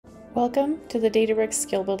Welcome to the Databricks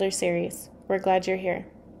Skill Builder series. We're glad you're here.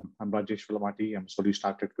 I'm Rajesh Vilamati. I'm a solution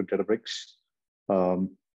architect with Databricks. I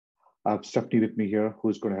have Stephanie with me here,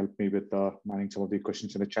 who's going to help me with managing some of the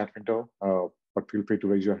questions in the chat window. But feel free to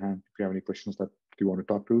raise your hand if you have any questions that you want to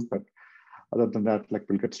talk to. But other than that,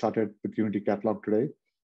 we'll get started with Unity Catalog today.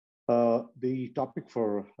 The topic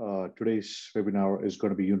for today's webinar is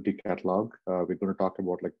going to be Unity Catalog. We're going to talk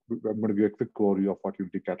about, I'm going to give a quick overview of what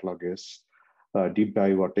Unity Catalog is, deep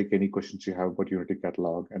dive or take any questions you have about Unity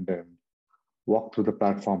Catalog, and then walk through the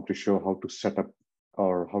platform to show how to set up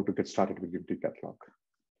or how to get started with Unity Catalog.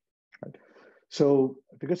 Right. So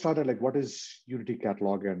to get started, what is Unity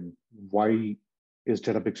Catalog and why is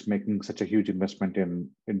Databricks making such a huge investment in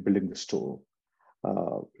building this tool?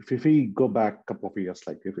 If we go back a couple of years,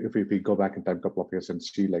 if we go back in time a couple of years and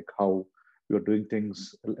see how you're doing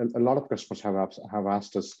things, a lot of customers have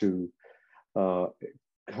asked us to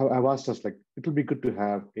it will be good to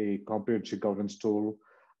have a comprehensive governance tool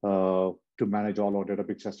to manage all our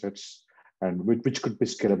Databricks assets, and which could be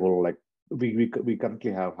scalable. We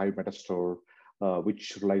currently have High Metastore,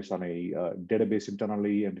 which relies on a database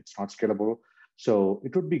internally, and it's not scalable. So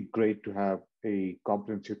it would be great to have a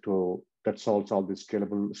comprehensive tool that solves all these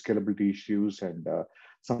scalability issues, and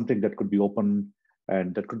something that could be open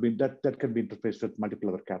and that can be interfaced with multiple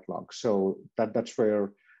other catalogs. So that's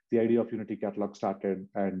where the idea of Unity Catalog started,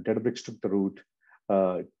 and Databricks took the route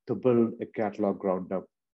to build a catalog ground up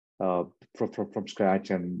from scratch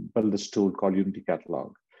and build this tool called Unity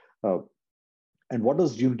Catalog. And what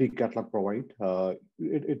does Unity Catalog provide?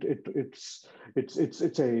 It's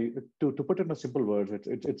a to put it in a simple words,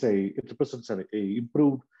 it represents a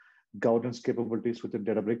improved governance capabilities within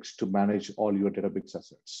Databricks to manage all your Databricks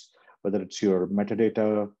assets, whether it's your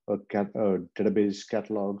metadata, database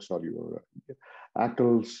catalogs, or your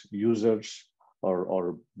ACLs, users,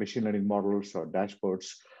 or machine learning models or dashboards.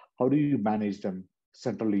 How do you manage them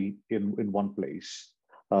centrally in one place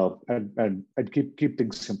and keep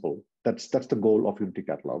things simple? That's the goal of Unity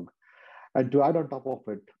Catalog. And to add on top of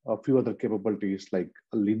it, a few other capabilities like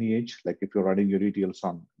lineage, if you're running your ETLs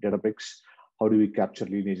on Databricks, how do we capture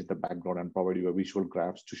lineage in the background and provide you a visual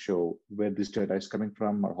graphs to show where this data is coming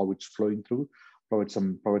from or how it's flowing through, provide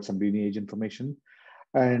some lineage information.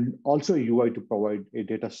 And also a UI to provide a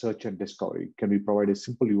data search and discovery. Can we provide a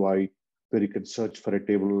simple UI where you can search for a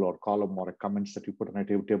table or column or a comments that you put on a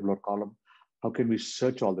table or column? How can we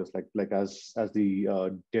search all this? As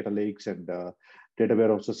the data lakes and data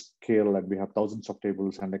warehouses scale, and we have thousands of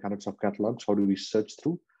tables and hundreds of catalogs, how do we search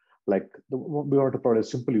through? We want to provide a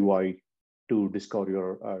simple UI to discover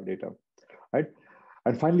your data, right?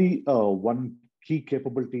 And finally, one key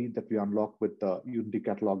capability that we unlock with the Unity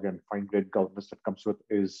Catalog and fine-grained governance that comes with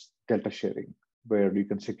is delta sharing, where you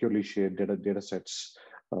can securely share data sets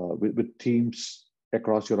with teams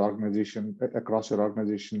across your organization,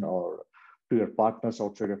 or to your partners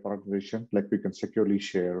outside of organization. We can securely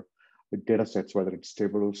share with data sets, whether it's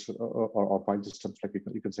tables or file systems.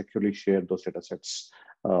 You can securely share those data sets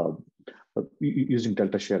using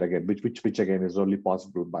delta share again, which again is only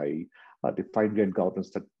possible by the fine-grained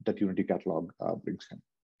governance that Unity Catalog brings in,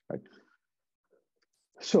 right?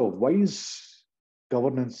 So why is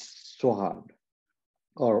governance so hard?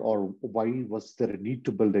 Or why was there a need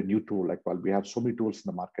to build a new tool? While we have so many tools in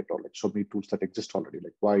the market, or so many tools that exist already,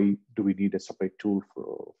 why do we need a separate tool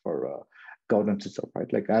for governance itself,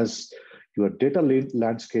 right? As your data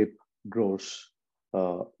landscape grows,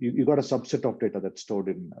 you got a subset of data that's stored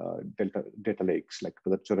in data lakes,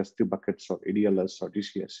 whether it's your S3 buckets or ADLS or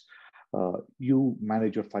DCS. You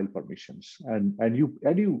manage your file permissions, and you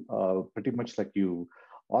pretty much you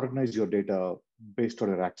organize your data based on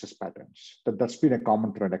your access patterns. That's been a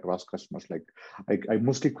common trend across customers. I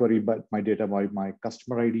mostly query my data by my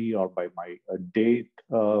customer ID or by my date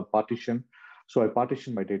partition. So I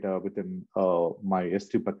partition my data within my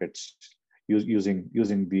S3 buckets using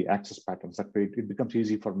the access patterns. That way it becomes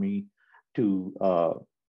easy for me to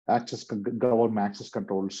govern my access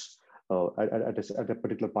controls at a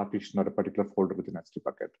particular partition or a particular folder within S3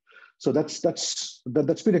 bucket. So that's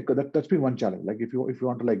been one challenge. If you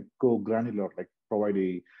want to go granular, provide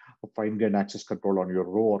a fine-grained access control on your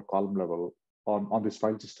row or column level on these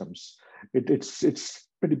file systems, it's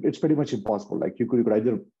pretty much impossible. You could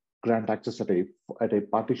either grant access at a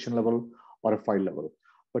partition level or a file level,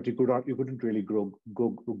 but you couldn't really go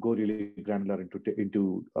really granular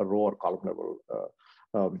into a row or column level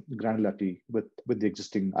granularity with the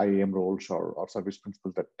existing IAM roles or service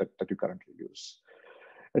principles that you currently use.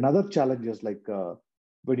 Another challenge is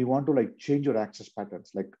when you want to change your access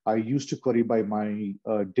patterns. I used to query by my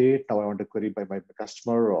date. Now I want to query by my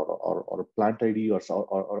customer or plant ID or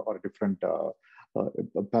a different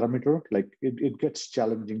a parameter, like it gets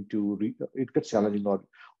challenging to it gets challenging,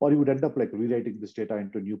 or you would end up like rewriting this data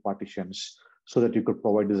into new partitions so that you could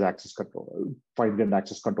provide this access control, find and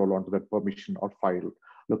access control onto that permission or file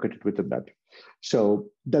located within that. So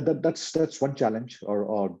that's one challenge,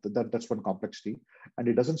 or that's one complexity, and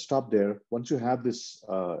it doesn't stop there. Once you have this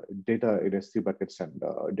data in S3 buckets and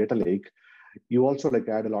data lake, you also like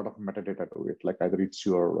add a lot of metadata to it, like either it's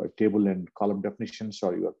your table and column definitions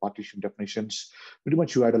or your partition definitions. Pretty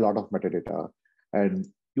much you add a lot of metadata, and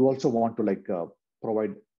you also want to like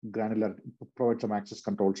provide granular, provide some access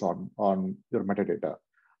controls on your metadata,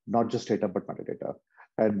 not just data but metadata.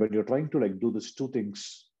 And when you're trying to like do these two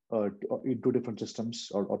things in two different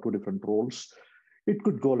systems or two different roles, it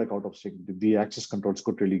could go like out of sync. The access controls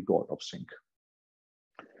could really go out of sync.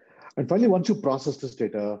 And finally, once you process this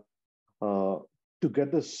data, to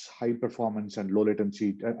get this high performance and low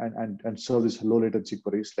latency and serve these low latency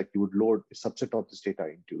queries, like you would load a subset of this data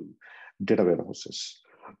into data warehouses,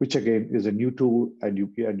 which again is a new tool, and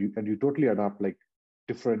you totally adopt like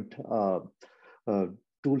different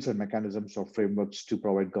tools and mechanisms or frameworks to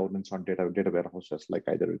provide governance on data warehouses, like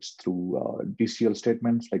either it's through DCL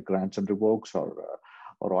statements like grants and revokes, or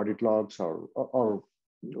audit logs, or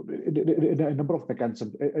a number of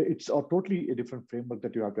mechanisms. It's totally a different framework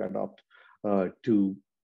that you have to adopt to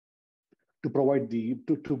provide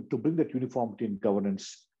to bring that uniformity in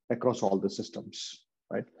governance across all the systems,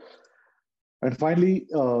 right? And finally,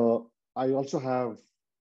 I also have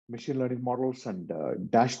machine learning models and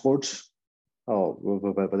dashboards,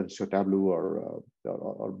 whether it's your Tableau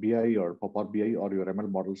or BI or Power BI or your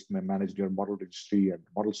ML models, manage your model registry and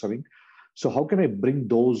model serving. So how can I bring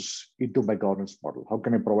those into my governance model? How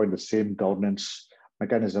can I provide the same governance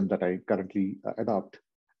mechanism that I currently adopt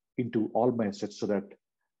into all my assets, so that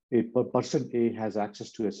a person A has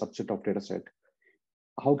access to a subset of data set?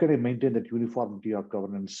 How can I maintain that uniformity of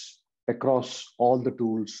governance across all the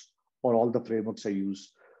tools or all the frameworks I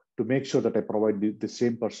use to make sure that I provide the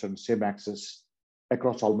same person, same access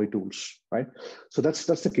across all my tools, right? So that's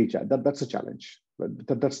the key challenge. That's a challenge.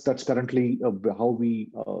 That's currently how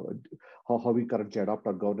we currently adopt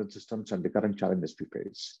our governance systems and the current challenges we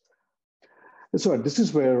face. So this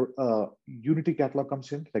is where Unity Catalog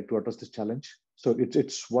comes in, like to address this challenge. So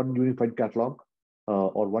it's one unified catalog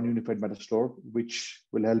or one unified meta store, which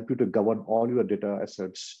will help you to govern all your data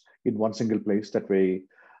assets in one single place. That way,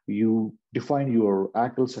 you define your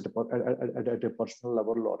ACLs at a personal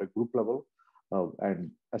level or a group level.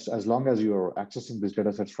 And as long as you're accessing these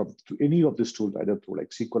data sets from any of these tools, either through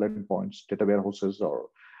like SQL endpoints, data warehouses, or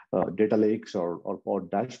data lakes, or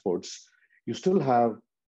dashboards, you still have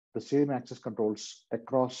the same access controls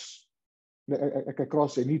across any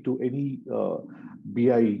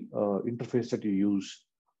BI interface that you use,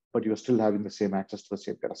 but you're still having the same access to the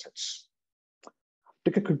same data sets.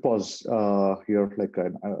 Take a quick pause here. Like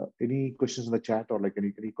any questions in the chat, or like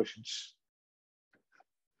any questions?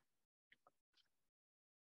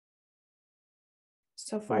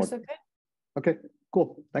 So far, so good. Okay,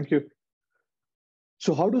 cool. Thank you.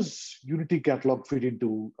 So how does Unity Catalog fit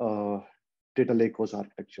into data lakehouse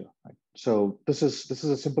architecture? Right? So this is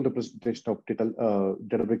a simple representation of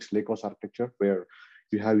Databricks lakehouse architecture, where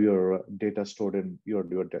you have your data stored in your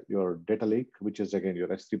data lake, which is again your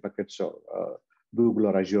S3 buckets or Google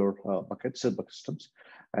or Azure bucket systems,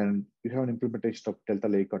 and you have an implementation of Delta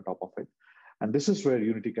Lake on top of it. And this is where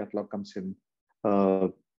Unity Catalog comes in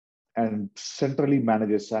and centrally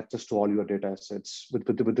manages access to all your data assets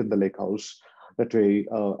within the lakehouse. That way,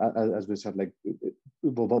 as we said, like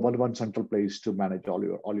one central place to manage all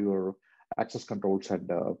your access controls and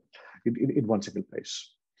in one single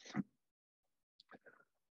place.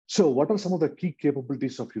 So what are some of the key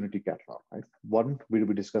capabilities of Unity Catalog? Right? One, we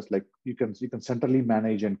discussed, like you can centrally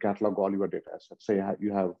manage and catalog all your data assets. Say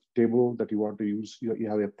you have table that you want to use, you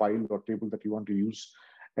have a file or table that you want to use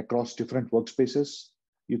across different workspaces.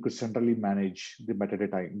 You could centrally manage the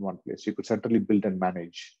metadata in one place. You could centrally build and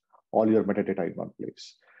manage all your metadata in one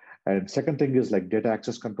place. And second thing is like data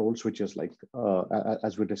access controls, which is like,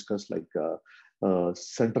 as we discussed, like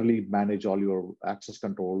centrally manage all your access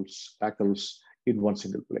controls, ACLs in one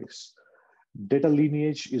single place. Data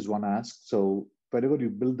lineage is one ask. So whenever you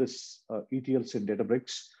build this ETLs in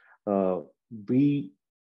Databricks, we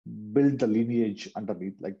build the lineage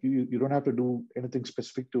underneath. Like you don't have to do anything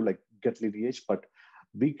specific to like get lineage, but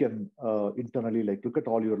we can internally like look at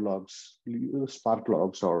all your logs, Spark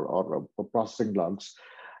logs or processing logs,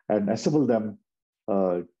 and assemble them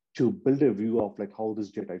to build a view of like how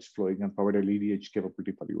this data is flowing and provide a lineage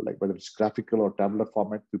capability for you, like whether it's graphical or tabular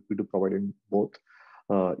format. We do provide in both.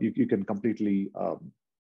 You can completely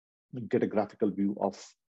get a graphical view of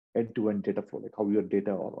end-to-end data flow, like how your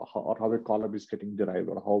data or how a column is getting derived,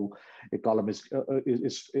 or how a column is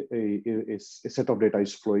a set of data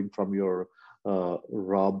is flowing from your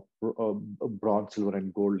raw bronze, silver,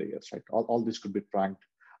 and gold layers, right? All this could be tracked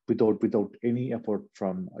without any effort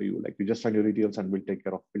from you. Like you just run your ETLs and we'll take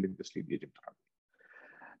care of building this lineage internally.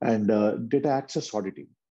 And data access auditing.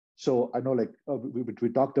 So I know like we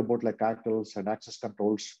talked about like ACLs and access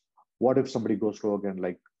controls. What if somebody goes rogue and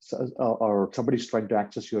like, or somebody's trying to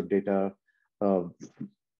access your data uh,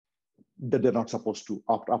 that they're not supposed to?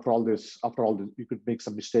 After all this, you could make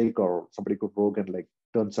some mistake, or somebody could rogue and like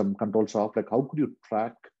turn some controls off. Like how could you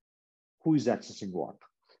track who is accessing what?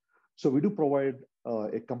 So we do provide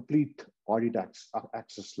a complete audit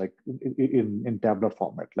access, like in tabular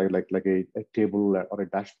format, like a table or a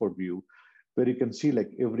dashboard view, where you can see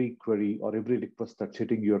like every query or every request that's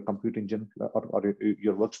hitting your compute engine or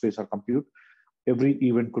your workspace or compute. Every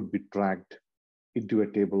event could be tracked into a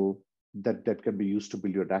table that can be used to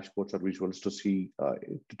build your dashboards or visuals to see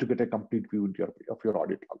to get a complete view of your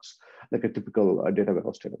audit logs, like a typical data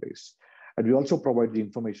warehouse database. And we also provide the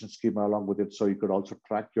information schema along with it, so you could also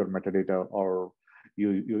track your metadata or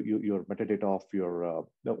your metadata of your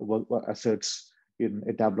assets in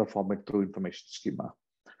a tabular format through information schema.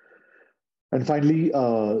 And finally,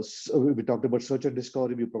 so we talked about search and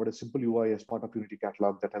discovery. We provide a simple UI as part of Unity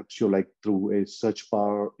Catalog that helps you, like through a search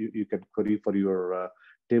bar, you can query for your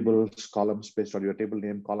tables, columns based on your table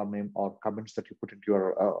name, column name, or comments that you put into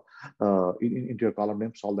your column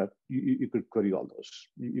names. All that you could query all those.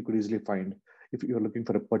 You could easily find, if you're looking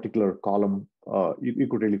for a particular column, you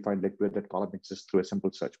could really find like where that column exists through a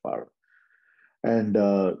simple search bar. And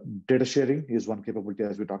data sharing is one capability,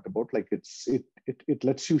 as we talked about. Like it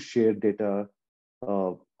lets you share data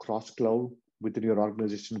cross cloud within your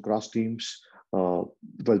organization, cross teams.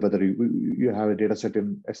 Whether you have a data set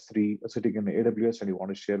in S3 sitting in AWS and you want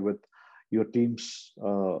to share with your teams,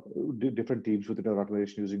 different teams within your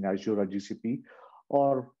organization using Azure or GCP,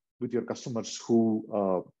 or with your customers who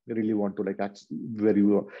really want to like where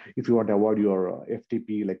if you want to avoid your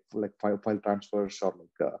FTP, like file transfers, or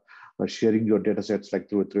like sharing your data sets like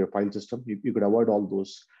through a file system, you could avoid all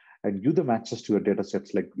those and give them access to your data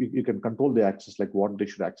sets. Like you can control the access, like what they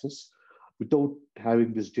should access, without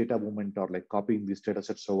having this data movement or like copying these data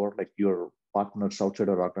sets over. Like your partners outside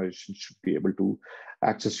our organization should be able to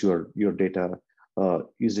access your data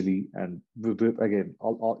easily. And again,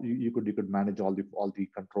 you could manage all the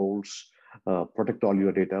controls, protect all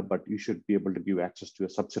your data, but you should be able to give access to a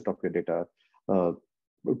subset of your data uh,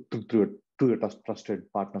 to your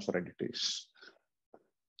trusted partners or entities.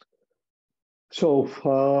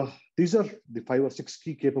 So these are the 5 or 6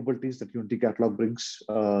 key capabilities that Unity Catalog brings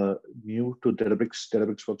new to Databricks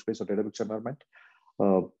Workspace or Databricks environment.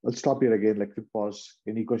 I'll stop here again, like quick pause.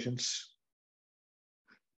 Any questions?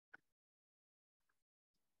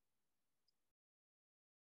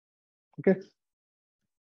 Okay.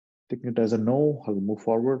 Taking it as a no, I'll move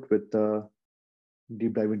forward with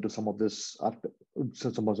deep dive into some of this,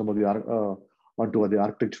 some of the onto the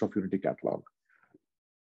architecture of Unity Catalog.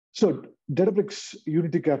 So Databricks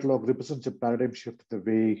Unity Catalog represents a paradigm shift in the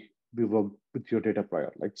way we work with your data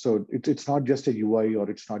prior. Like, so it's not just a UI, or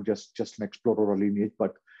it's not just an explorer or lineage,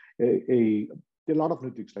 but a lot of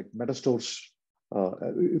new things like metastores.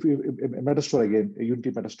 If a metastore, again, a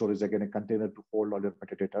Unity metastore is again a container to hold all your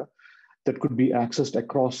metadata that could be accessed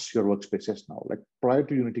across your workspaces now. Like prior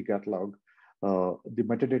to Unity Catalog, the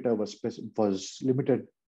metadata was limited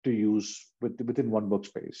to use within one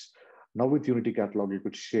workspace. Now with Unity Catalog, you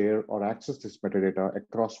could share or access this metadata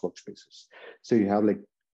across workspaces. So you have like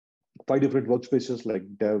 5 different workspaces, like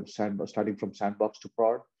dev, starting from sandbox to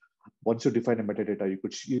prod. Once you define a metadata,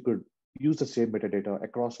 you could use the same metadata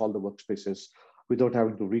across all the workspaces without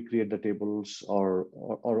having to recreate the tables or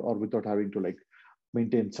without having to like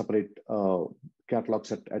maintain separate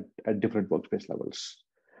catalogs at different workspace levels.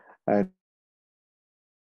 And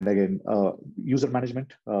again, user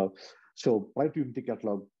management. So prior to Unity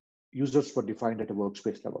Catalog, users were defined at a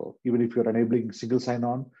workspace level. Even if you're enabling single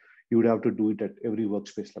sign-on, you would have to do it at every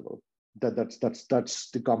workspace level. That's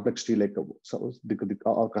the complexity. Like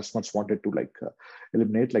our customers wanted to like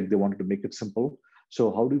eliminate. Like they wanted to make it simple.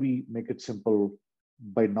 So how do we make it simple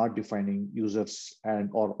by not defining users and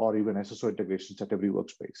or even SSO integrations at every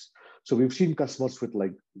workspace? So we've seen customers with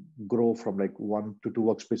like grow from like 1 to 2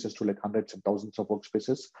 workspaces to like hundreds and thousands of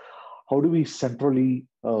workspaces. How do we centrally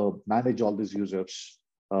manage all these users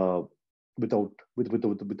without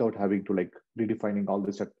having to like redefining all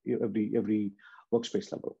this at every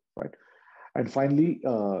workspace level, right? And finally,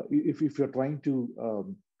 if you're trying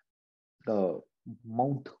to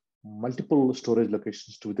mount multiple storage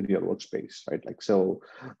locations to within your workspace, right? Like so,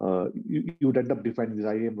 you would end up defining these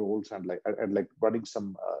IAM roles and running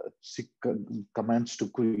some commands to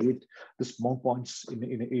create this mount points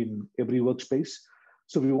in every workspace.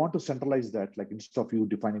 So we want to centralize that, like instead of you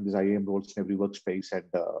defining these IAM roles in every workspace and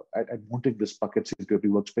mounting these buckets into every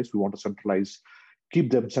workspace, we want to centralize,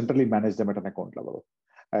 keep them centrally, manage them at an account level,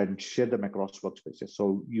 and share them across workspaces.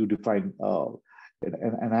 So you define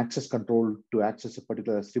an access control to access a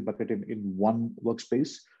particular S3 bucket in one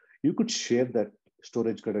workspace. You could share that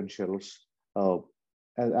storage credentials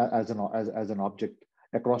as an object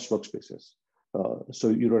across workspaces. So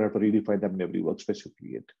you don't have to redefine them in every workspace you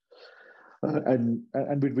create. And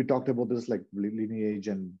we talked about this, like lineage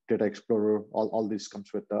and data explorer. All this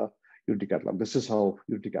comes with the Unity Catalog. This is how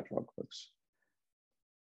Unity Catalog works.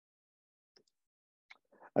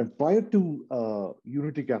 And prior to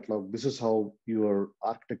Unity Catalog, this is how your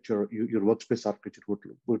architecture, your workspace architecture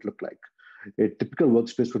would look like. A typical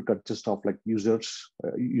workspace would consist of like users,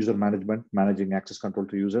 user management, managing access control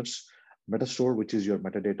to users, metastore, which is your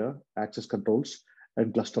metadata, access controls,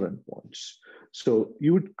 and cluster endpoints. So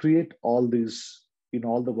you would create all these in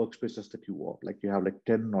all the workspaces that you want. Like you have like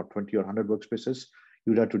 10 or 20 or 100 workspaces,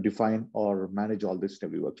 you'd have to define or manage all this in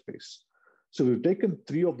every workspace. So we've taken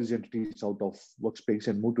 3 of these entities out of workspace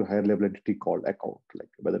and moved to a higher level entity called account, like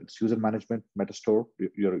whether it's user management, metastore,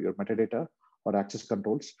 your metadata, or access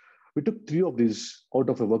controls. We took 3 of these out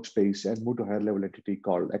of a workspace and moved to a higher level entity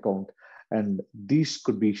called account. And these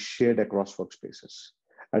could be shared across workspaces.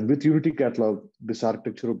 And with Unity Catalog, this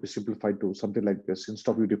architecture would be simplified to something like this.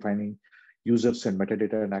 Instead of you defining users and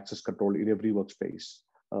metadata and access control in every workspace,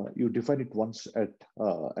 you define it once at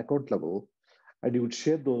account level, and you would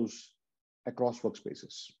share those across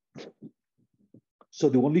workspaces. So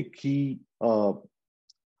the only key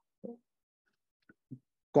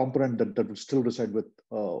component that would still reside with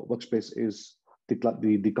workspace is the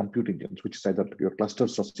compute engines, which is either your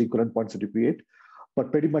clusters or SQL endpoints that you create. But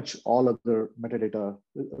pretty much all other metadata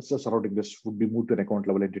surrounding this would be moved to an account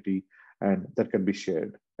level entity, and that can be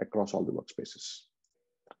shared across all the workspaces,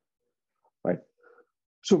 right?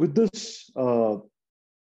 So with this,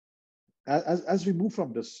 as we move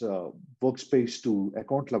from this workspace to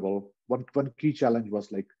account level, one key challenge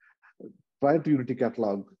was like prior to Unity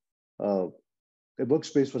Catalog, a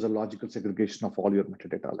workspace was a logical segregation of all your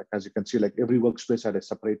metadata. Like as you can see, like every workspace had a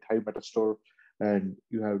separate Hive metastore, and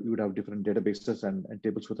you would have different databases and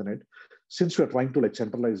tables within it. Since we're trying to like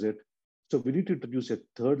centralize it, so we need to introduce a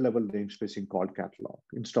third level namespacing called catalog.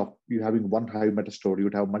 Instead of you having one Hive metastore, you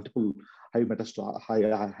would have multiple Hive metastore,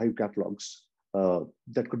 Hive catalogs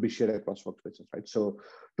that could be shared across workspaces, right? So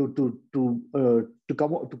to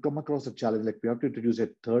come across the challenge, like we have to introduce a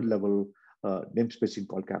third level namespacing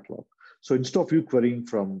called catalog. So instead of you querying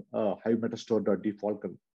from Hive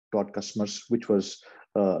metastore.default.customers, which was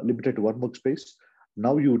limited to one workspace,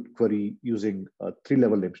 now you would query using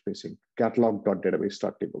 3-level namespacing,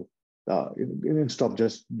 catalog.database.table. Instead of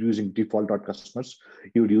just using default.customers,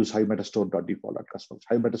 you would use Hive metastore.default.customers.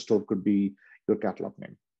 Hive metastore could be your catalog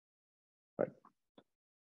name, right?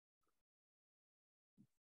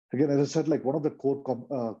 Again, as I said, like one of the core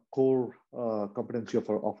competency of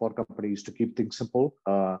our company is to keep things simple.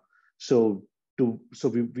 So to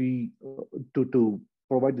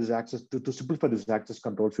provide this access, to simplify this access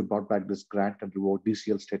controls, we brought back this grant and reward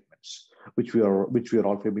DCL statements, which we are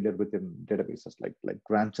all familiar with in databases, like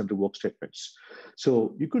grants and reward statements.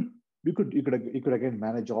 So you could again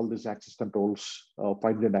manage all these access controls,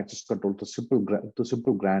 find an access control to simple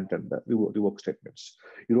grant and reward statements.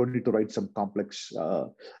 You don't need to write some complex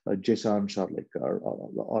JSONs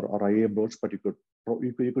or IAM roles, but you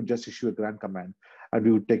could just issue a grant command, and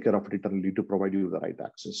we would take care of it internally to provide you the right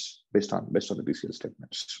access based on the DCL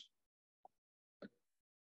statements.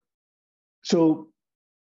 So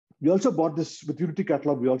we also bought this with Unity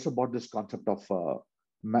Catalog. We also bought this concept of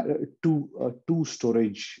two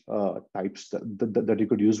storage types that you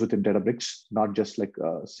could use within Databricks, not just like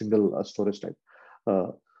a single storage type.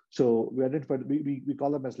 So we identified we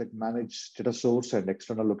call them as like managed data source and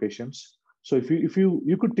external locations. So if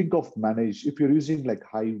you could think of manage, if you're using like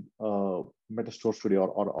Hive Metastore today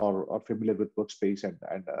or familiar with Workspace and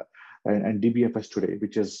DBFS today,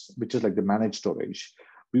 which is like the managed storage,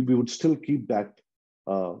 we would still keep that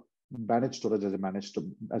managed storage as a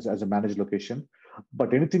managed location,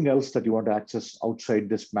 but anything else that you want to access outside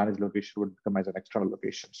this managed location would come as an external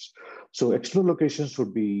locations. So external locations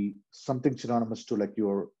would be something synonymous to like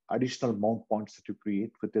your additional mount points that you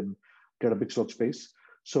create within Databricks Workspace.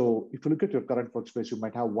 So if you look at your current workspace, you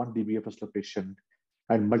might have one DBFS location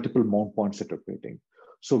and multiple mount points that you're creating.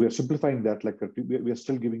 So we are simplifying that, like we are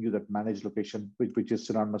still giving you that managed location, which is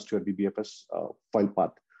synonymous to your DBFS file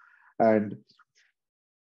path. And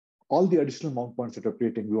all the additional mount points that we're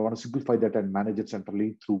creating, we want to simplify that and manage it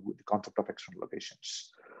centrally through the concept of external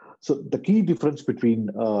locations. So the key difference between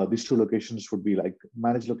these two locations would be like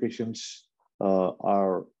managed locations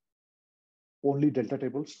are only delta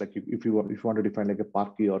tables. Like if you want to define like a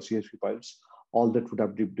parquet or CSV files, all that would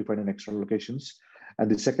have to be defined in external locations. And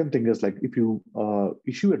the second thing is like if you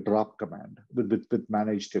issue a drop command with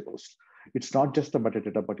managed tables, it's not just the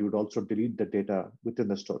metadata, but you would also delete the data within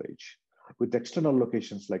the storage. With external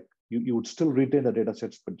locations, like you would still retain the data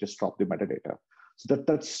sets, but just drop the metadata. So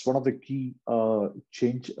that's one of the key a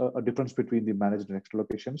difference between the managed and external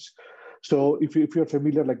locations. So if you're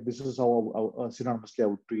familiar, like this is how synonymously I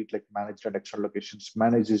would treat like managed and external locations.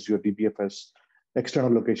 Managed is your DBFS,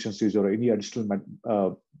 external locations is your any additional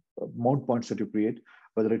mount points that you create,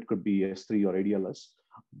 whether it could be S3 or ADLS.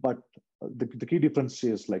 But the key difference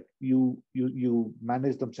is like you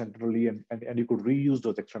manage them centrally and you could reuse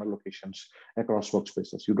those external locations across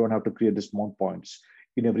workspaces. You don't have to create this mount points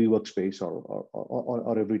in every workspace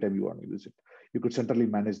or every time you want to use it. You could centrally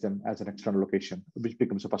manage them as an external location, which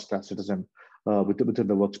becomes a first-class citizen within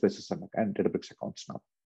the workspaces and Databricks accounts now.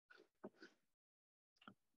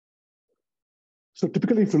 So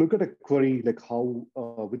typically, if you look at a query, like how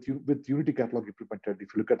with Unity Catalog implemented,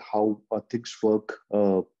 if you look at how things work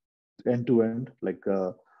end to end, like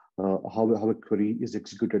how a query is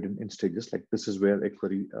executed in stages, like this is where a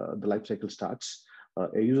query, the life cycle starts.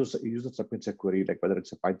 A user submits a query, like whether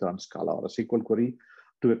it's a Python, Scala, or a SQL query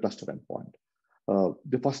to a cluster endpoint.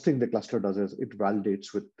 The first thing the cluster does is it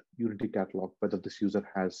validates with Unity Catalog whether this user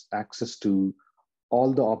has access to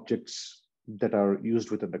all the objects that are used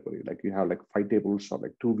within the query. Like you have like 5 tables or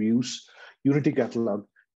like 2 views. Unity Catalog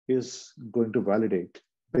is going to validate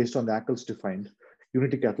based on the ACLs defined.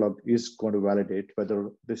 Unity Catalog is going to validate whether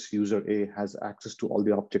this user A has access to all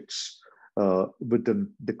the objects within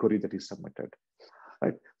the query that is submitted.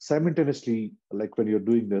 Right. Simultaneously, like when you're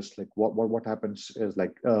doing this, like what happens is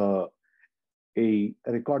like a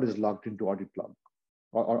record is logged into audit log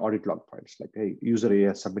or audit log files. Like, hey, user A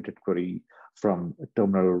has submitted query from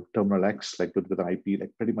terminal X, like with an IP,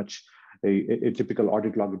 like pretty much a typical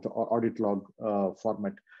audit log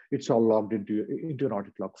format. It's all logged into an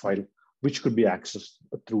audit log file, which could be accessed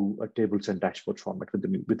through a tables and dashboard format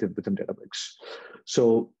within Databricks.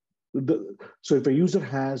 So if a user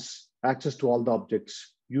has access to all the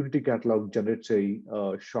objects, Unity Catalog generates a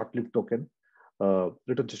short-lived token,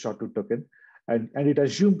 returns a short-lived token, and it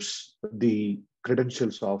assumes the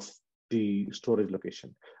credentials of the storage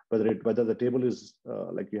location, whether the table is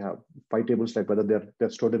like you have 5 tables, like whether they're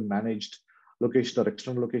stored in managed location or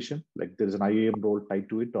external location, like there is an IAM role tied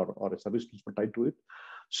to it or a service principal tied to it.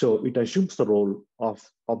 So it assumes the role of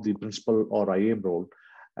the principal or IAM role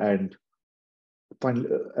and finally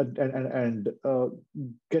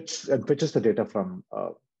gets and fetches the data from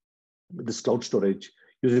this cloud storage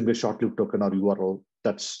using the short-lived token or URL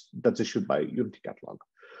that's issued by Unity Catalog.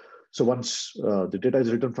 So once the data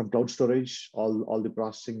is written from cloud storage, all the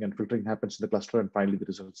processing and filtering happens in the cluster, and finally the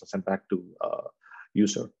results are sent back to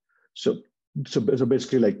user. So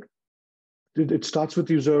basically, like it starts with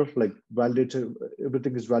user, like validates,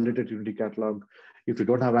 everything is validated in Unity Catalog. If you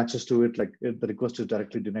don't have access to it, like the request is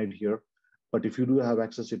directly denied here. But if you do have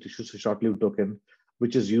access, it issues a short-lived token,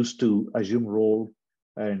 which is used to assume role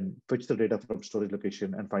and fetch the data from storage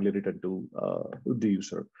location and finally return to the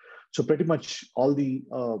user. So pretty much all the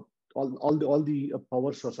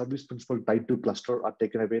powers or service principal tied to cluster are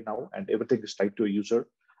taken away now, and everything is tied to a user.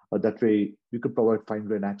 That way, you could provide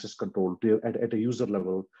fine-grained access control at a user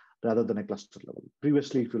level rather than a cluster level.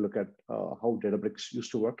 Previously, if you look at how Databricks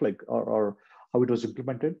used to work, like or how it was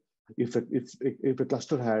implemented, if a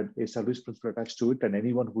cluster had a service principal attached to it, and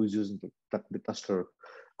anyone who is using the cluster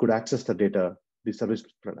could access the data the service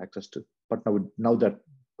principal had access to. But now that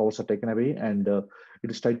powers are taken away, and it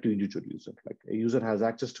is tied to individual user. Like a user has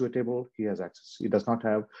access to a table, he has access. He does not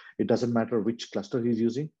have. It doesn't matter which cluster he's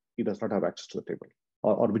using. He does not have access to the table,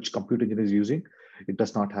 or which compute engine is using. It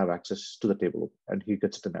does not have access to the table, and he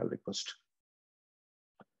gets denial request.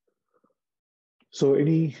 So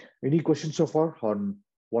any questions so far on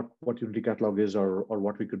what Unity Catalog is, or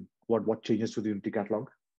what changes to the Unity Catalog?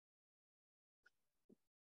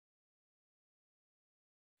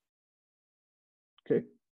 Okay,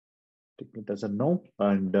 take it as a no,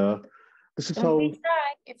 and this is how.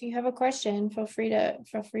 If you have a question, feel free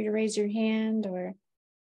to raise your hand or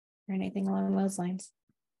anything along those lines.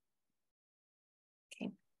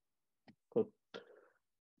 Okay. Cool.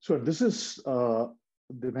 So this is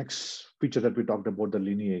the next feature that we talked about, the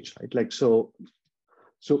lineage, right? Like so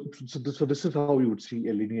So this is how you would see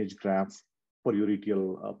a lineage graph for your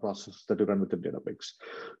ETL process that you run within Databricks.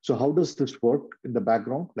 So how does this work in the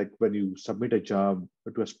background? Like when you submit a job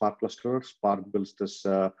to a Spark cluster, Spark builds this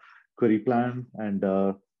query plan,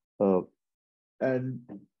 uh, and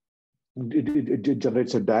it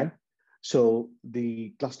generates a DAG. So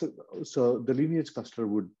the cluster, so the lineage cluster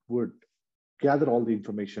would gather all the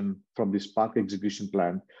information from the Spark execution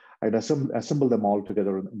plan and assemble them all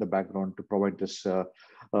together in the background to provide this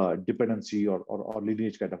dependency or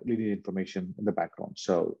lineage kind of lineage information in the background.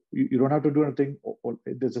 So you don't have to do anything.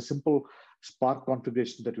 There's a simple Spark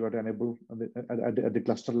configuration that you have to enable at the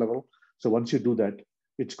cluster level. So once you do that,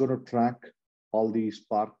 it's going to track all the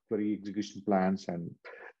Spark query execution plans and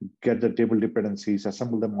get the table dependencies,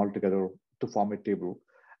 assemble them all together to form a table,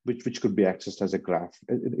 which could be accessed as a graph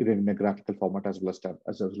in a graphical format as well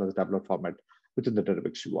as a tabular format within the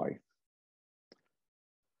Databricks UI.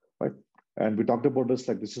 Right. And we talked about this,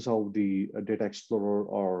 like this is how the data explorer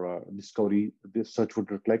or discovery, this search would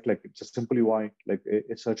look like it's a simple UI, like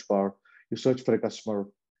a search bar. You search for a customer,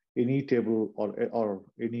 any table or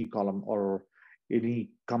any column or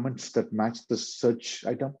any comments that match the search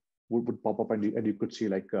item would pop up, and you could see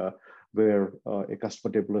like where a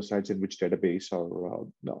customer table resides in which database or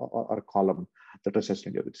a column that resides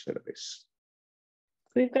in which database.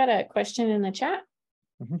 We've got a question in the chat.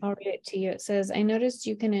 I'll read it to you. It says, I noticed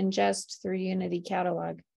you can ingest through Unity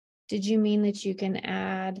Catalog. Did you mean that you can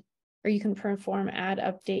add, or you can perform add,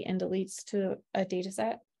 update, and deletes to a data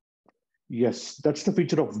set? Yes, that's the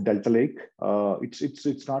feature of Delta Lake.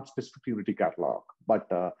 It's not specific to Unity Catalog, but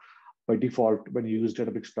by default, when you use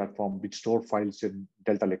Databricks Platform, we store files in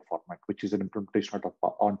Delta Lake format, which is an implementation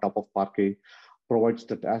on top of Parquet, provides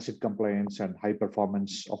that ACID compliance and high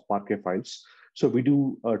performance of Parquet files. So we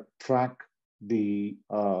do track the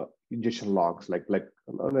ingestion logs like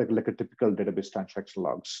a typical database transaction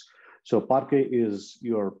logs. So Parquet is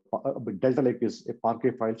your Delta Lake is a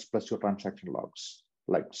Parquet files plus your transaction logs.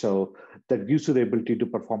 So that gives you the ability to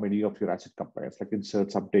perform any of your ACID compliance, like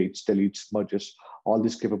inserts, updates, deletes, merges. All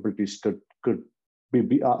these capabilities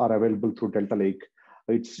are available through Delta Lake.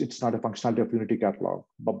 It's not a functionality of Unity Catalog,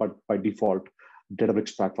 but by default,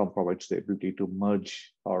 Databricks Platform provides the ability to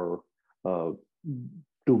merge or to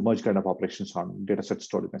merge kind of operations on data sets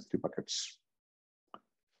stored in S3 buckets.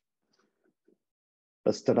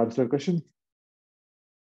 Does that answer your question?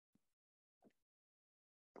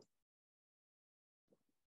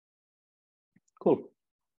 Cool.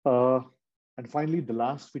 And finally, the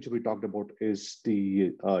last feature we talked about is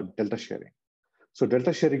the delta sharing. So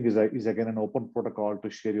delta sharing is again an open protocol to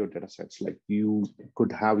share your data sets. Like you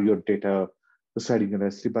could have your data residing in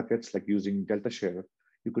S3 buckets, like using delta share.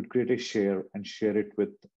 You could create a share and share it with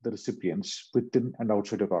the recipients within and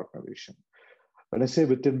outside your organization. When I say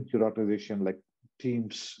within your organization, like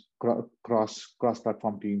teams,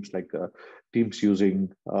 cross-platform teams, like teams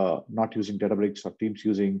using, not using Databricks, or teams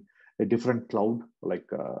using a different cloud, like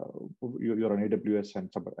you're on AWS and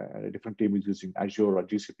a different team is using Azure or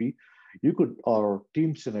GCP, you could, or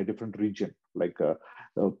teams in a different region, like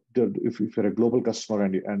if you're a global customer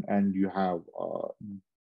and you have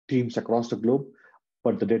teams across the globe,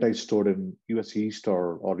 but the data is stored in US East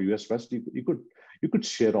or US West, you could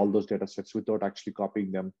share all those data sets without actually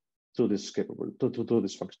copying them through this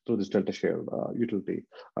through this delta share utility,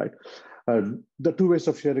 right? The two ways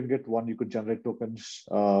of sharing it: one, you could generate tokens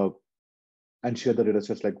and share the data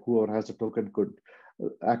sets. Like whoever has a token could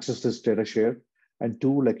access this data share. And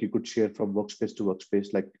two, like you could share from workspace to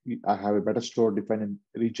workspace. Like I have a metastore defined in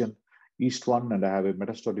region East 1, and I have a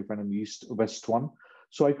metastore defined in East West 1.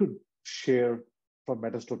 So I could share from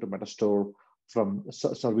metastore to metastore, from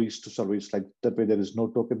service to service. Like that way, there is no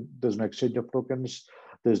token, there's no exchange of tokens,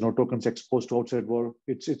 there's no tokens exposed to outside world.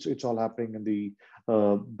 It's all happening in the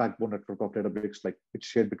backbone network of Databricks. Like it's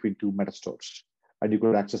shared between two metastores, and you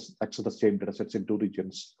could access the same data sets in two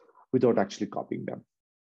regions without actually copying them.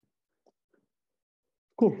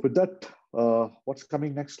 Cool. With that, what's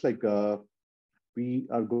coming next? Like we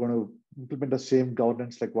are going to implement the same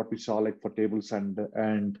governance like what we saw like for tables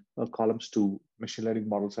and columns to machine learning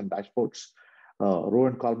models and dashboards. Row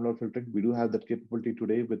and column level filtering, we do have that capability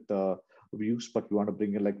today with views, but we want to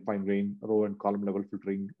bring in like fine grain row and column level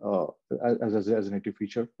filtering as a native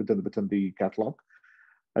feature within the catalog.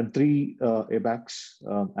 And three ABACs,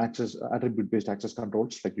 attribute-based access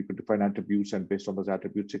controls. Like you could define attributes, and based on those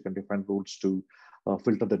attributes, you can define rules to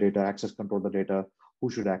filter the data, access control the data, who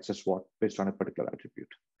should access what based on a particular attribute.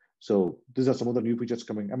 So these are some of the new features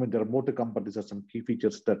coming. I mean, there are more to come, but these are some key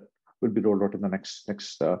features that will be rolled out in the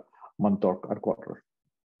next month or quarter.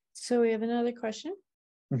 So we have another question.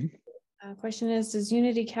 Question is, does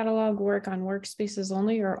Unity Catalog work on workspaces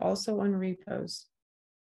only or also on repos?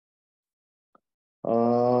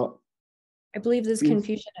 I believe this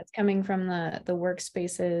confusion is coming from the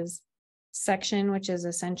workspaces section, which is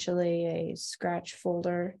essentially a Scratch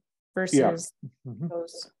folder versus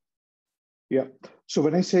those. Yeah. So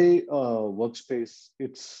when I say workspace,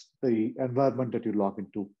 it's the environment that you log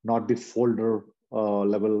into, not the folder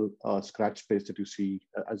level Scratch space that you see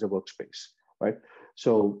as a workspace, right?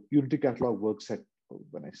 So Unity Catalog works at,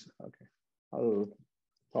 when I say, okay, I'll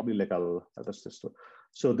address this too.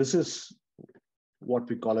 So this is what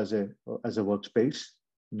we call as a workspace,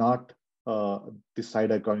 not the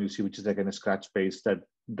side icon you see, which is like in a Scratch space that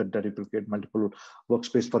you could create multiple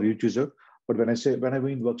workspace for each user. But when I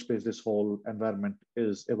mean workspace, this whole environment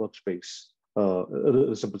is a workspace,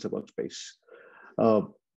 resembles a workspace.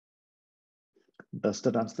 Does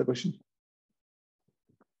that answer the question?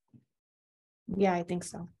 Yeah, I think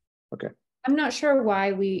so. Okay. I'm not sure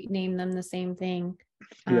why we name them the same thing.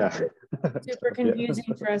 Yeah. Super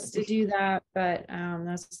confusing for us to do that, but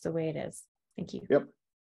that's the way it is. Thank you. Yep.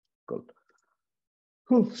 Cool.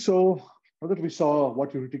 Cool. So now that we saw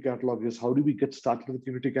what Unity Catalog is, how do we get started with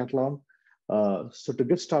Unity Catalog? So to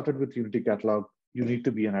get started with Unity Catalog, you need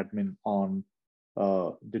to be an admin on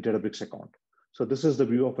the Databricks account. So this is the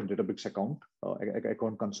view of a Databricks account,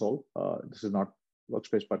 account console. This is not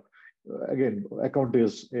workspace, but again, account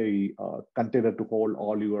is a container to hold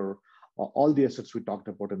all the assets we talked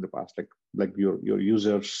about in the past, like your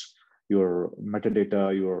users, your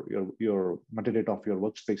metadata, your metadata of your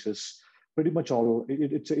workspaces. Pretty much all.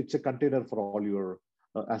 It's a container for all your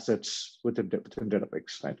assets within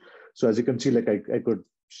Databricks, right? So as you can see, like I could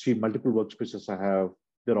see multiple workspaces I have.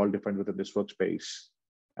 They're all defined within this workspace,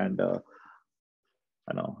 and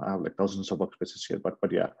I know I have like thousands of workspaces here, but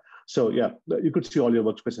yeah. So yeah, you could see all your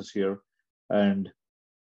workspaces here, and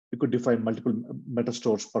you could define multiple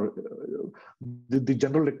metastores per. The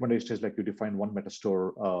general recommendation is like you define one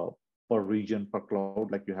metastore per region, per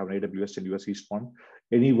cloud, like you have an AWS and US East one.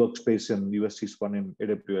 Any workspace in US East one in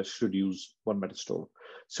AWS should use one metastore.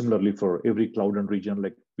 Similarly, for every cloud and region,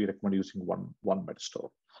 like we recommend using one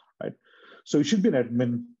metastore, right? So you should be an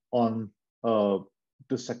admin on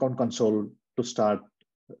this account console to start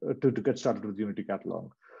to get started with Unity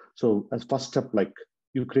Catalog. So as first step, like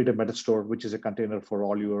you create a metastore, which is a container for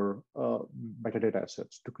all your metadata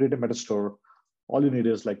assets. To create a metastore, all you need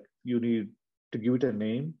is like you need to give it a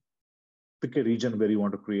name, pick a region where you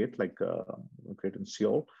want to create, like create in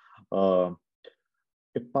Seoul, a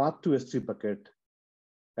path to S3 bucket,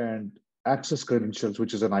 and access credentials,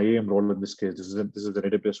 which is an IAM role in this case. This is an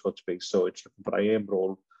AWS workspace, so it's looking for IAM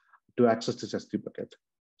role to access this S3 bucket.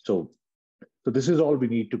 So this is all we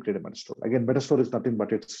need to create a metastore. Again, metastore is nothing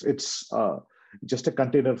but it's just a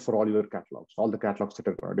container for all your catalogs, all the catalogs that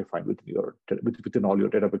are going to define within all your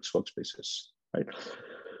Databricks workspaces, right?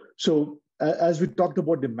 So as we talked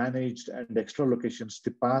about the managed and external locations,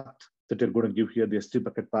 the path that you're going to give here, the S3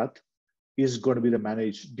 bucket path, is going to be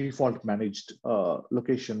the default managed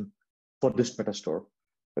location for this metastore.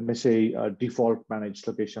 When I say default managed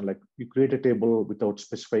location, like you create a table without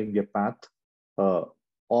specifying a path,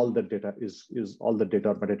 all the data or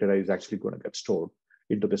metadata is actually going to get stored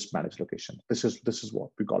into this managed location. This is what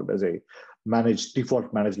we call as a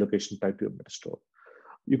default managed location type to your metastore.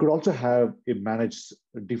 You could also have a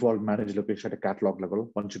default managed location at a catalog level.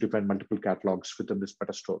 Once you define multiple catalogs within this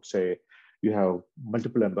metastore, say you have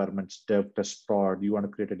multiple environments, dev, test, prod, you want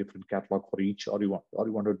to create a different catalog for each, or you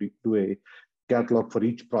want to do a catalog for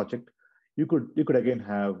each project. You could again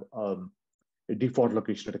have a default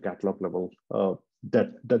location at a catalog level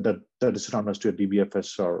that is synonymous to a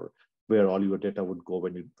DBFS, or where all your data would go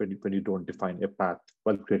when you don't define a path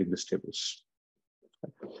while creating these tables.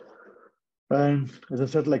 And as I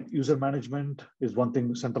said, like user management is one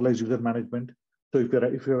thing, centralized user management. So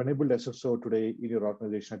if you're enabled SSO today in your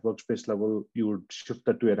organization at workspace level, you would shift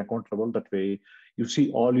that to an account level. That way you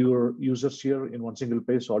see all your users here in one single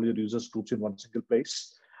place, all your users groups in one single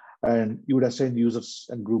place. And you would assign users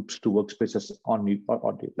and groups to workspaces on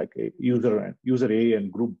it, like a user A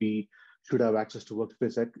and group B should have access to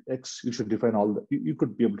workspace X. You should define you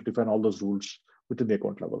could be able to define all those rules within the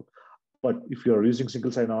account level. But if you're using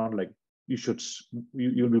single sign-on, like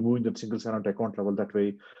you'll be moving that single sign-on to account level. That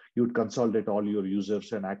way, you would consolidate all your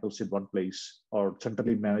users and accounts in one place, or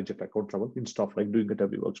centrally manage at account level instead of like doing it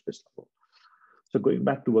every workspace level. So going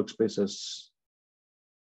back to workspaces.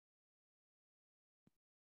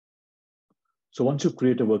 So once you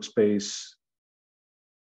create a workspace,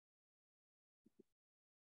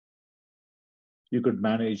 you could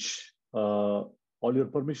manage all your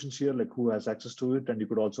permissions here, like who has access to it, and you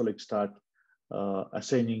could also like start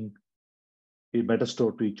assigning a meta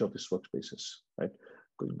store to each of these workspaces, right?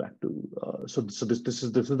 Going back to this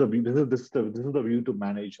is the view to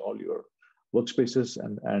manage all your workspaces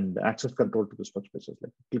and access control to these workspaces.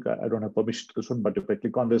 Like click, I don't have permission to this one, but if I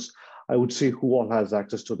click on this, I would see who all has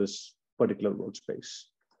access to this particular workspace,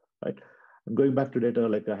 right? And going back to data,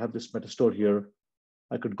 like I have this meta store here,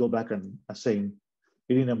 I could go back and assign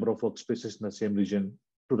any number of workspaces in the same region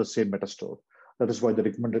to the same meta store. That is why the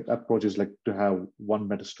recommended approach is like to have one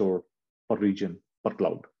meta store per region, per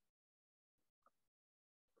cloud.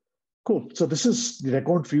 Cool. So this is the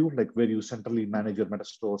account view, like where you centrally manage your meta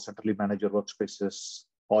store, centrally manage your workspaces,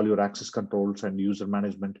 all your access controls and user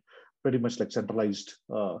management, pretty much like centralized.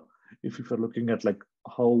 If you're looking at like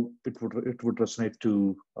how it would resonate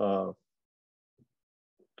to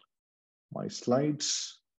my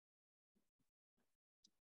slides.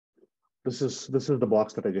 This is the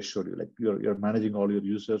box that I just showed you. Like you're managing all your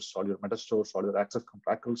users, all your meta stores, all your access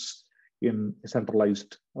contracts in a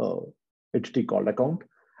centralized entity called account.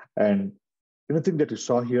 And anything that you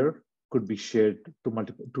saw here could be shared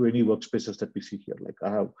to any workspaces that we see here. Like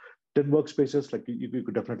I have 10 workspaces. Like you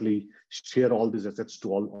could definitely share all these assets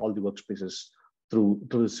to all the workspaces through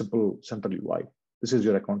the simple central UI. This is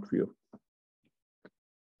your account view.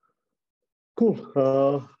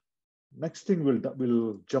 Cool. Next thing,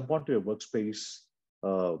 we'll jump onto a workspace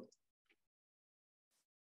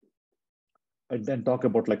and then talk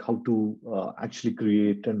about like how to actually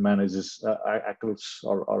create and manage this accounts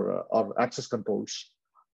or access controls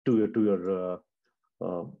to your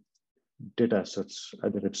data assets,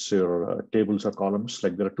 either it's your tables or columns.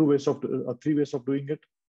 Like there are three ways of doing it.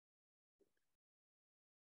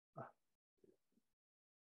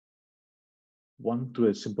 One, through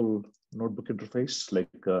a simple notebook interface, like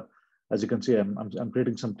as you can see, I'm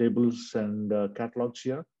creating some tables and catalogs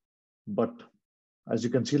here, but as you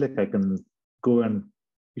can see, like I can go and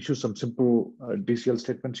issue some simple DCL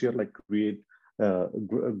statements here, like create,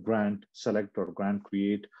 grant select, or grant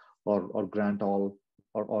create, or grant all,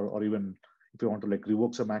 or even if you want to like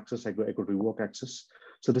revoke some access, I could revoke access.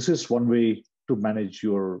 So this is one way to manage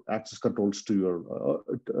your access controls to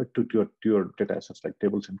your data assets, like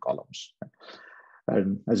tables and columns.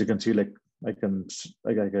 And as you can see, like I can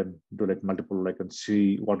do like multiple. I can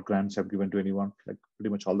see what grants I've given to anyone, like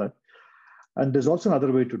pretty much all that. And there's also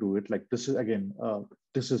another way to do it. Like this is again,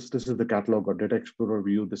 this is the catalog or data explorer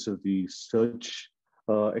view. This is the search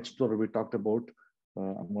explorer we talked about.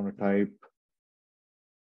 I'm going to type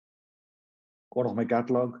out of my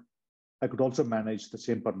catalog. I could also manage the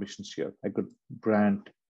same permissions here. I could grant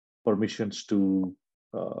permissions to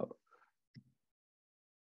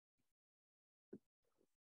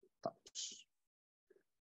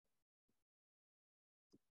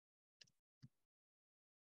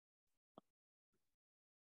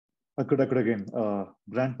I could again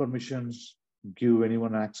grant permissions, give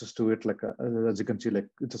anyone access to it. Like as you can see, like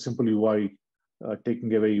it's a simple UI,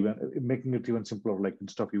 taking away even making it even simpler. Like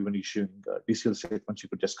instead of even issuing DCL statements, you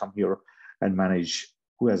could just come here and manage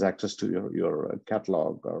who has access to your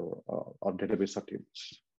catalog or database or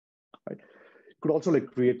tables. Right. You could also like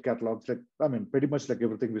create catalogs. Like I mean, pretty much like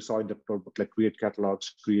everything we saw in the notebook. Like create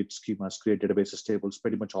catalogs, create schemas, create databases, tables.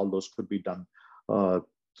 Pretty much all those could be done.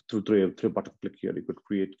 Through a button click here. You could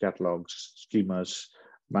create catalogs, schemas,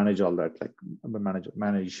 manage all that, like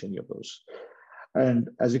manage any of those. And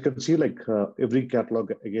as you can see, like every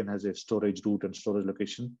catalog again has a storage root and storage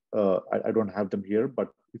location. I don't have them here, but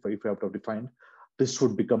if I have to define, this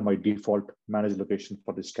would become my default managed location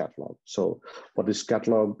for this catalog. So for this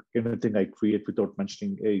catalog, anything I create without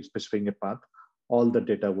mentioning specifying a path, all the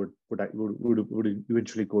data would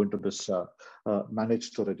eventually go into this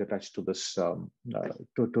managed storage attached to this to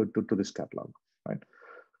this catalog, right?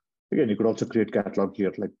 Again, you could also create catalog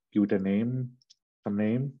here, like give it a name, some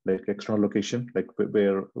name, like external location, like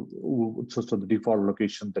where so the default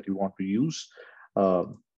location that you want to use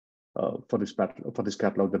for this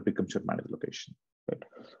catalog that becomes your managed location, right?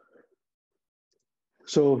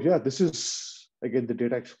 So yeah, this is again the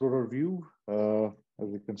data explorer view,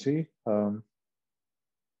 as you can see.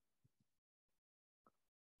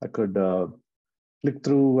 I could click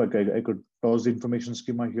through, like I could browse the information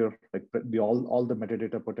schema here, like all the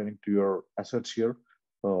metadata pertaining to your assets here,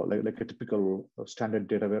 like a typical standard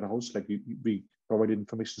data warehouse. Like we provide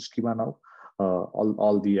information schema now,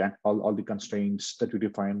 all the constraints that you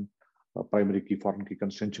define, primary key, foreign key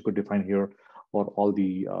constraints you could define here, or all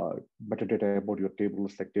the metadata about your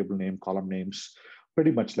tables, like table name, column names, pretty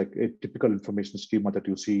much like a typical information schema that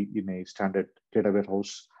you see in a standard data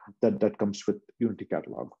warehouse that comes with Unity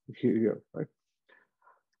catalog here, right?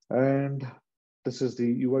 And this is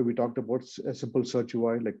the UI we talked about, a simple search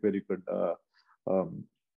UI, like where you could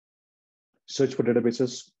search for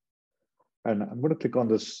databases. And I'm going to click on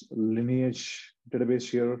this lineage database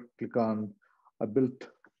here. Click on, I built,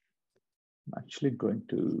 I'm actually going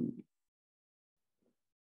to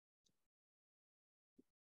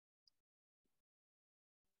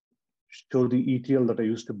show the ETL that I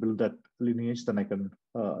used to build that lineage, then I can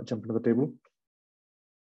jump into the table.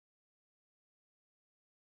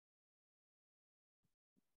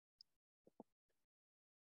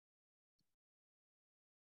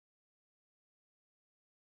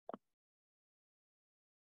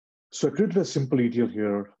 So I created a simple ETL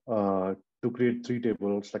here to create 3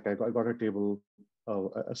 tables. Like I got a table,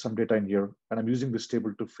 some data in here, and I'm using this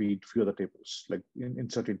table to feed few other tables, like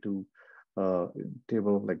insert into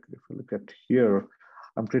table. Like if you look at here,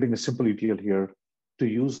 I'm creating a simple ETL here to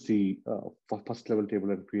use the first level table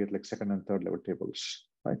and create like second and third level tables,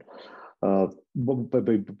 right? By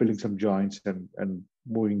building some joins and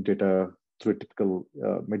moving data through a typical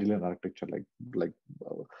Mendelian architecture, like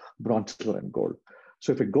bronze, silver, and gold.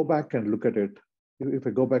 So if I go back and look at it, if I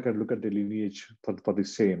go back and look at the lineage for the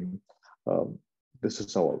same, this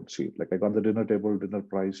is how I would see it. Like I got the dinner table, dinner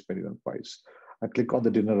price, Mendelian price. I click on the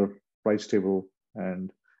dinner price table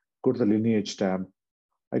and go to the lineage tab.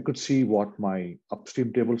 I could see what my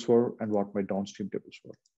upstream tables were and what my downstream tables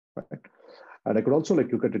were, right? And I could also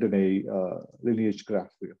like look at it in a lineage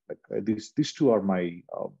graph here. Like these two are my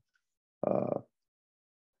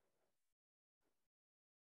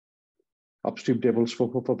upstream tables for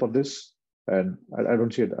this, and I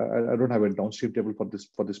don't see it. I don't have a downstream table for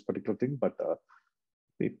this particular thing, but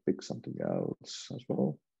they pick something else as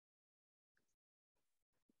well.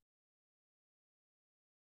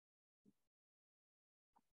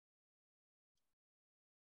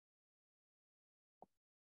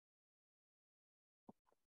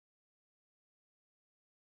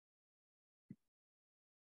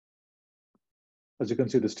 As you can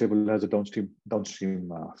see, this table has a downstream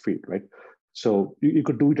feed, right? So you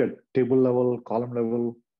could do it at table level, column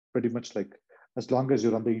level, pretty much like as long as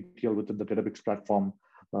you run the ETL within the Databricks platform,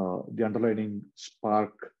 the underlying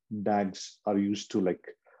Spark DAGs are used to like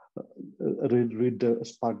read the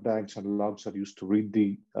Spark DAGs, and logs are used to read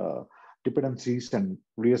the dependencies and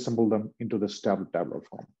reassemble them into this tabular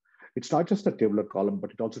form. It's not just a tabular column,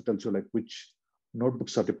 but it also tells you like which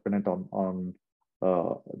notebooks are dependent on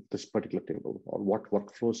this particular table, or what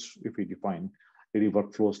workflows, if we define any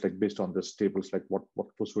workflows like based on this tables, like what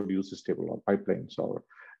workflows would use this table, or pipelines, or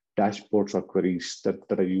dashboards, or queries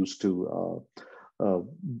that I use to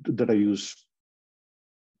that I use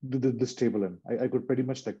this table in. I could pretty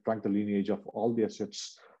much like track the lineage of all the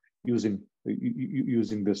assets using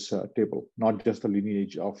this table, not just the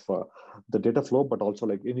lineage of the data flow, but also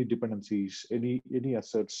like any dependencies, any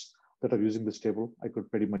assets that are using this table. I could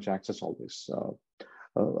pretty much access all this.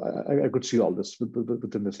 I could see all this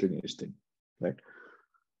within this lineage thing, right?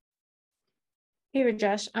 Hey,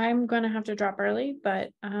 Rajesh, I'm going to have to drop early,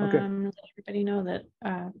 but Okay. let everybody know that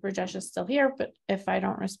Rajesh is still here. But if I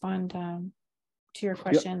don't respond to your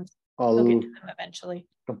questions, I'll get to them eventually.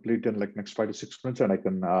 Complete in like next 5 to 6 minutes, and I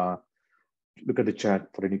can look at the chat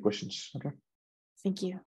for any questions. Okay. Thank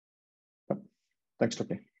you. Thanks,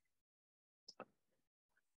 Stephanie.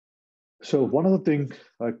 So one other thing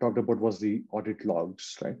I talked about was the audit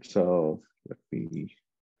logs, right? So let me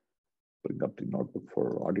bring up the notebook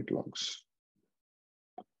for audit logs.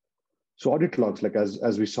 So audit logs, like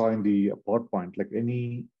as we saw in the PowerPoint, like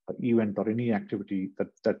any event or any activity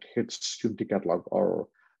that hits Unity Catalog or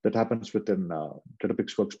that happens within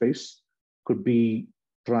Databricks Workspace could be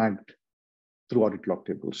tracked through audit log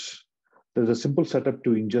tables. There's a simple setup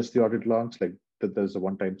to ingest the audit logs, like that there's a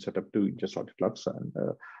one-time setup to ingest audit logs and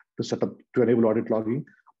to enable audit logging.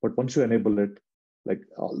 But once you enable it, like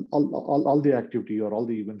all the activity or all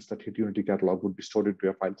the events that hit Unity Catalog would be stored into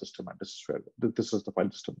a file system, and this is the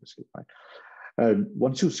file system basically, right? And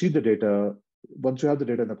once you see the data, once you have the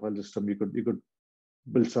data in the file system, you could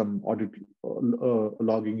build some audit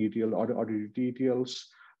logging ETL, audit ETLs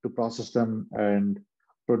to process them and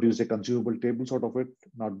produce a consumable tables out of it,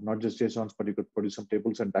 not just JSONs, but you could produce some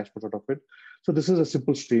tables and dashboards out of it. So this is a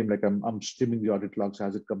simple stream, like I'm streaming the audit logs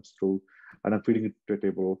as it comes through, and I'm feeding it to a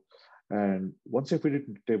table. And once I feed it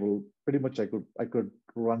to the table, pretty much I could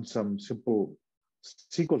run some simple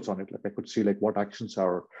sequence on it. Like I could see like what actions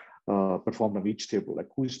are performed on each table, like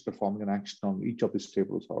who is performing an action on each of these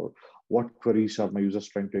tables, or what queries are my users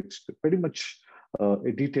trying to execute. Pretty much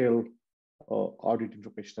a detailed audit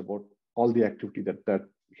information about all the activity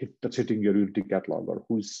that's hitting your Unity Catalog, or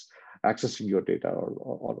who's accessing your data,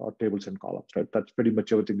 or tables and columns, right? That's pretty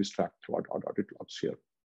much everything is tracked through audit logs here.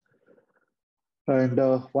 And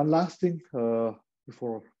one last thing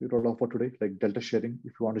before we roll off for today, like delta sharing.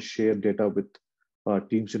 If you want to share data with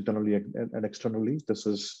teams internally and externally, this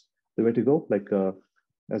is the way to go. Like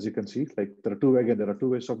as you can see, like there are two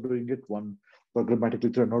ways of doing it. One,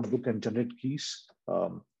 programmatically through a notebook and generate keys.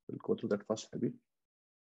 We'll go through that first, maybe.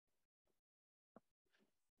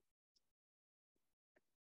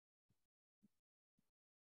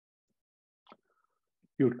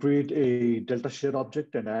 You would create a delta share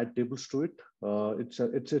object and add tables to it. It's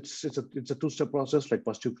a two-step process. Like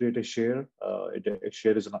first you create a share. A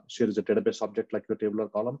share is a database object like your table or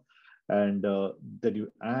column, and then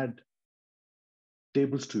you add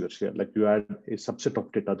tables to your share. Like you add a subset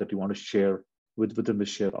of data that you want to share within the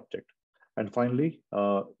share object. And finally,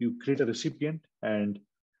 you create a recipient and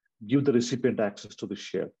give the recipient access to the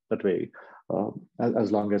share. That way,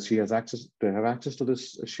 as long as he has access, they have access to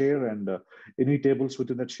this share, and any tables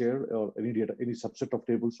within that share or any data, any subset of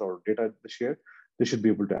tables or data in the share, they should be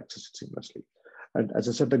able to access it seamlessly. And as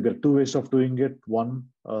I said, like, there are two ways of doing it. One,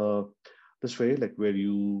 this way, like where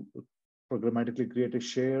you programmatically create a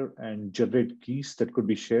share and generate keys that could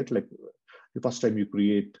be shared. Like the first time you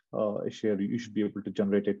create a share, you should be able to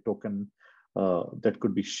generate a token that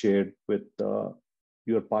could be shared with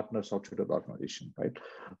your partners outside of the organization, right?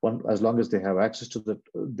 One, as long as they have access to that,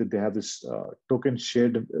 they have this token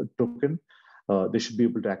shared token, they should be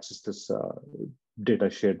able to access this data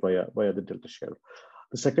shared via the delta share.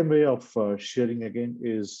 The second way of sharing again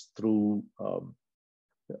is through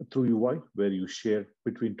UI, where you share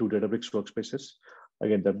between two Databricks workspaces.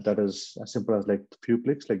 Again, that is as simple as like a few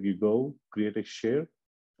clicks. Like you go create a share,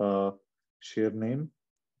 share name,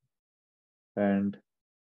 and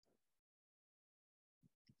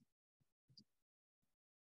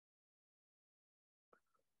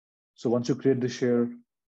so once you create the share,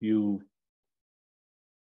 you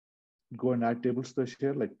go and add tables to the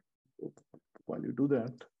share. Like while you do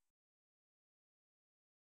that,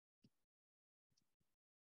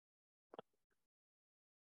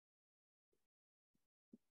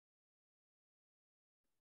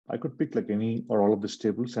 I could pick like any or all of these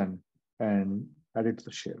tables and add it to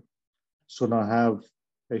the share. So now I have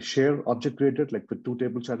a share object created, like with two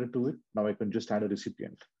tables added to it. Now I can just add a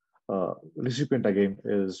recipient. Recipient again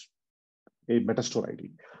is a metastore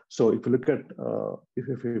ID. So if you look at if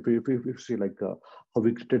you see like how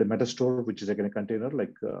we created a metastore, which is again a container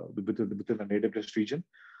like within an AWS region.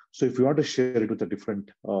 So if you want to share it with a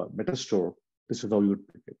different metastore, this is how you would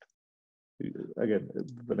pick it. Again,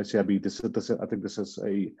 when I say Abhi, I think this is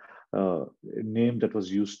a name that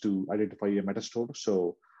was used to identify a metastore.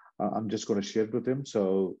 So I'm just going to share it with him.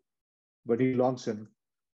 So when he logs in,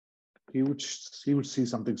 he would see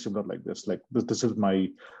something similar like this. Like this is my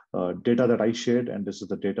data that I shared, and this is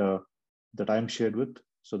the data that I'm shared with.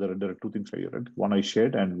 So there are two things here, right? One I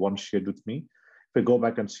shared and one shared with me. If I go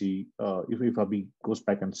back and see, if Abhi goes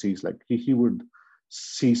back and sees, like he would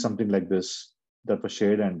see something like this that was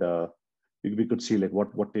shared, and we could see like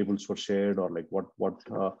what tables were shared, or like what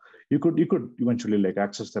you could eventually like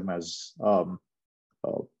access them as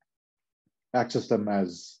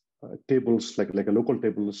tables, like a local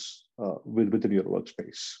tables within your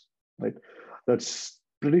workspace, right? That's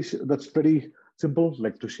pretty simple,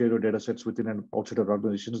 like to share your data sets within and outside of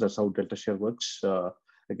organizations. That's how delta share works.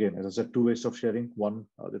 Again, as I said, two ways of sharing. One,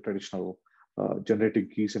 the traditional generating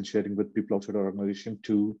keys and sharing with people outside our organization.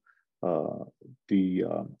 Two, the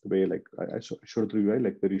way like I showed through UI,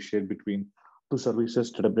 like where you share between two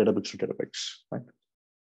services, Databricks to Databricks, right?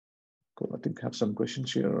 Cool. I think I have some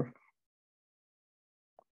questions here.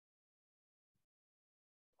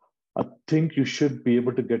 I think you should be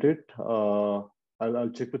able to get it. I'll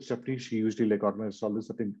check with Stephanie. She usually like organizes all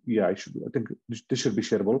this. I think, yeah, I think this should be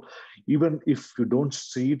shareable. Even if you don't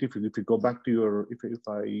see it, if you go back to your, if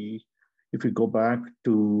you go back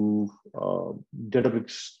to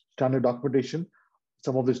Databricks standard documentation,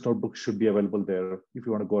 some of these notebooks should be available there if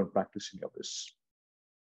you want to go and practice any of this.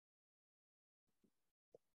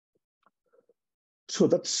 So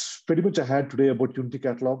that's pretty much I had today about Unity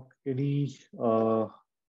Catalog. Any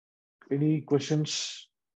questions?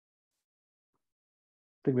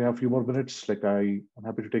 I think we have a few more minutes. Like I'm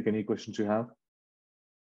happy to take any questions you have.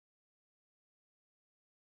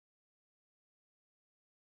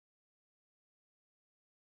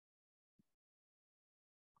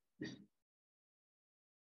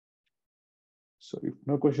 So if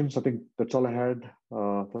no questions, I think that's all I had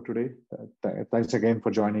for today. Thanks again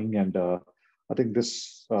for joining. And I think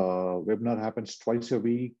this webinar happens twice a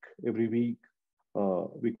week. Every week,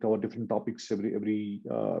 we cover different topics every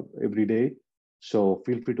day. So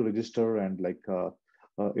feel free to register, and like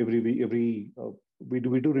every week, we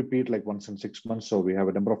do repeat like once in 6 months. So we have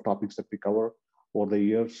a number of topics that we cover. over the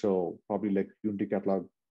year. So probably like Unity Catalog,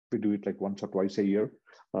 we do it like once or twice a year,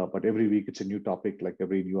 but every week it's a new topic, like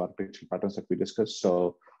every new architectural patterns that we discuss.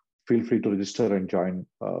 So feel free to register and join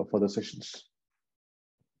for the sessions.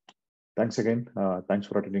 Thanks again. Thanks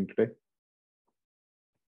for attending today.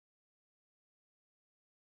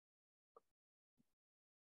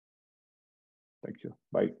 Thank you.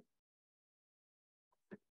 Bye.